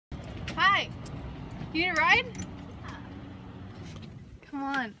You need a ride? Come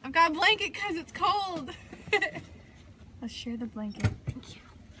on. I've got a blanket because it's cold. Let's share the blanket.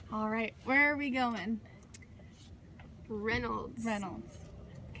 All right. Where are we going? Reynolds. Reynolds.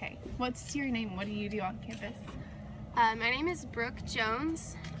 Okay. What's your name? What do you do on campus? My name is Brooke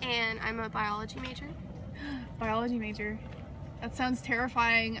Jones, and I'm a biology major. Biology major. That sounds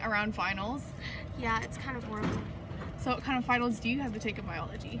terrifying around finals. Yeah, it's kind of horrible. So what kind of finals do you have to take in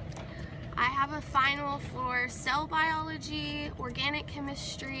biology? I have a final for cell biology, organic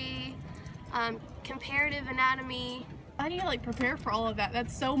chemistry, comparative anatomy. How do you like prepare for all of that?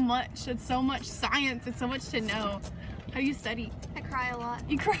 That's so much. It's so much science. It's so much to know. How do you study? I cry a lot.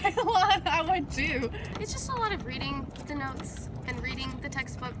 You cry a lot. I would too. It's just a lot of reading the notes and reading the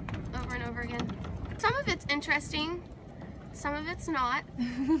textbook over and over again. Some of it's interesting, some of it's not.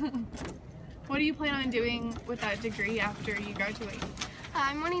 What do you plan on doing with that degree after you graduate?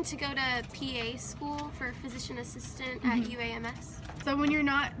 I'm wanting to go to PA school for physician assistant at UAMS. So when you're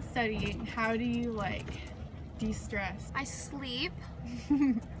not studying, how do you like de-stress? I sleep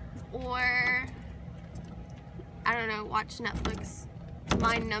or I don't know, watch Netflix,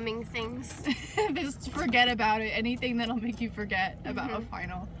 mind-numbing things. Just forget about it. Anything that'll make you forget about a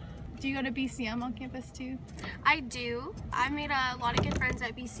final. Do you go to BCM on campus too? I do. I made a lot of good friends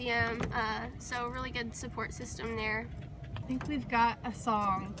at BCM, so really good support system there. I think we've got a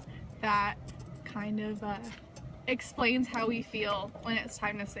song that kind of explains how we feel when it's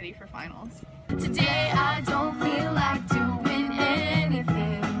time to study for finals. Today I don't feel like doing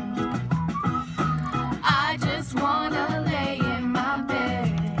anything. I just wanna lay in my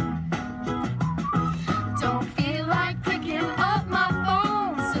bed. Don't feel like picking up my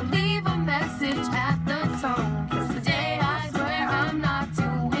phone, so leave a message at the tone. 'Cause today I swear I'm not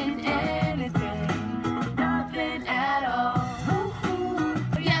doing anything, nothing at all.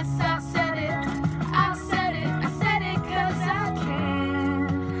 Yes, I said it, I said it, I said it 'cause I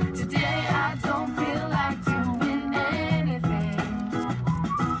can. Today I don't feel like doing anything.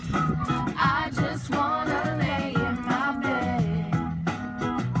 I just wanna lay in my bed.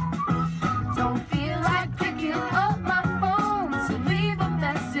 Don't feel like picking up my phone, so leave a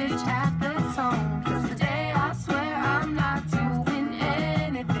message at the tone. 'Cause today I swear I'm not doing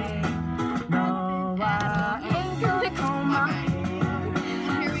anything. No, I ain't gonna comb my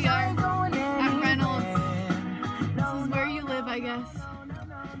hair. Here we are at Reynolds. This is where you live, I guess.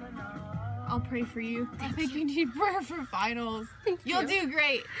 I'll pray for you. I think you need prayer for finals. Thank You'll you. do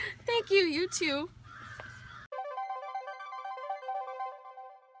great. Thank you, you too.